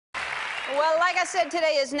Well, like I said,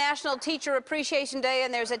 today is National Teacher Appreciation Day,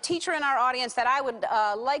 and there's a teacher in our audience that I would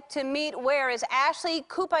like to meet. Where is Ashley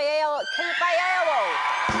Cupaiello?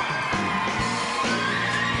 Cupaiello.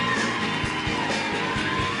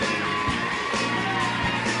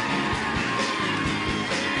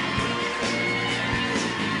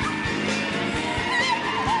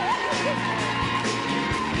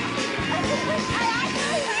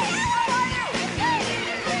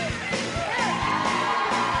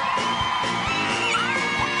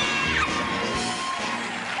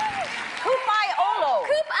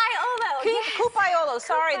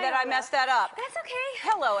 Sorry that I messed that up. That's okay.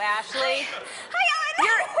 Hello, Ashley. Hi, Ellen.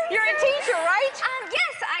 You're a teacher, right?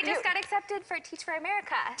 Yes, I just got accepted for Teach for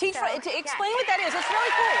America. Explain what that is. It's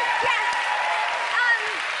really cool. Yes.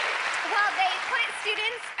 Well, they put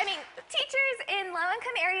teachers in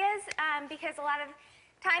low-income areas because a lot of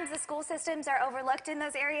times the school systems are overlooked in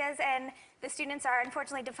those areas, and the students are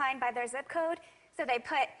unfortunately defined by their zip code. So they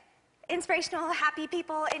put inspirational, happy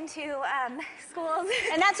people into schools.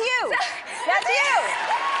 And that's you. That's you.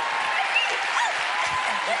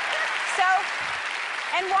 So,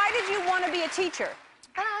 and why did you want to be a teacher?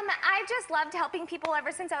 I just loved helping people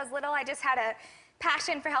ever since I was little. I just had a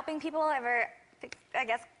passion for helping people I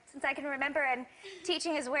guess, since I can remember, and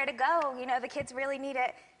teaching is where to go. You know, the kids really need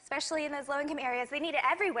it, especially in those low-income areas. They need it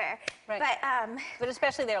everywhere. Right. But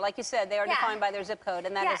especially there, like you said, they are defined by their zip code,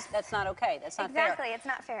 and that's not okay. That's not fair. Exactly, it's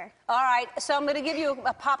not fair. All right, so I'm going to give you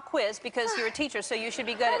a pop quiz because you're a teacher, so you should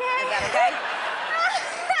be good at that, okay?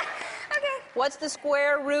 Okay. What's the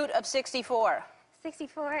square root of 64?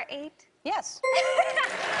 64, 8. Yes.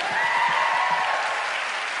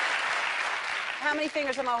 How many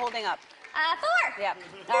fingers am I holding up? 4. Yeah.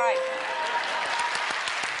 All right.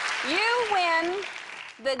 You win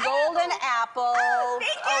the Golden Apple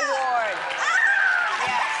Award.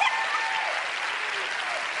 Yes.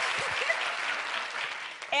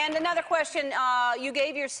 And another question, you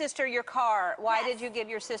gave your sister your car. Why did you give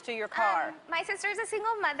your sister your car? My sister's a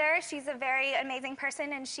single mother. She's a very amazing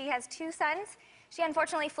person, and she has 2 sons. She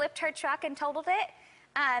unfortunately flipped her truck and totaled it.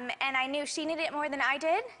 And I knew she needed it more than I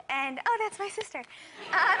did, and oh, that's my sister.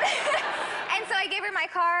 And so I gave her my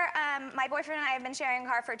car. My boyfriend and I have been sharing a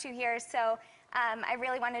car for 2 years, so I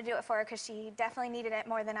really wanted to do it for her because she definitely needed it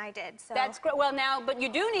more than I did. So. That's great. Well, now, but you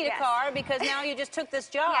do need a car because now you just took this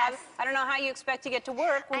job. Yes. I don't know how you expect to get to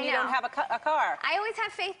work when you don't have a car. I always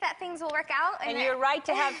have faith that things will work out. And you're right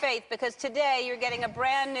to have faith because today you're getting a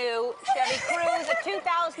brand new Chevy Cruze, a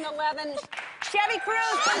 2011 Chevy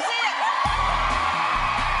Cruze. Come see it.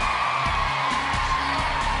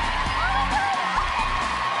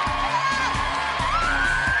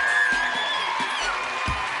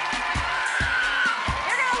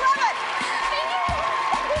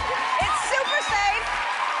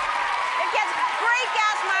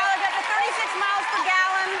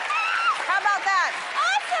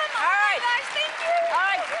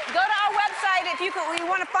 We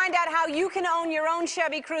want to find out how you can own your own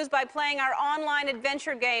Chevy Cruze by playing our online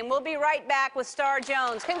adventure game. We'll be right back with Star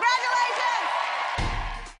Jones. Congratulations!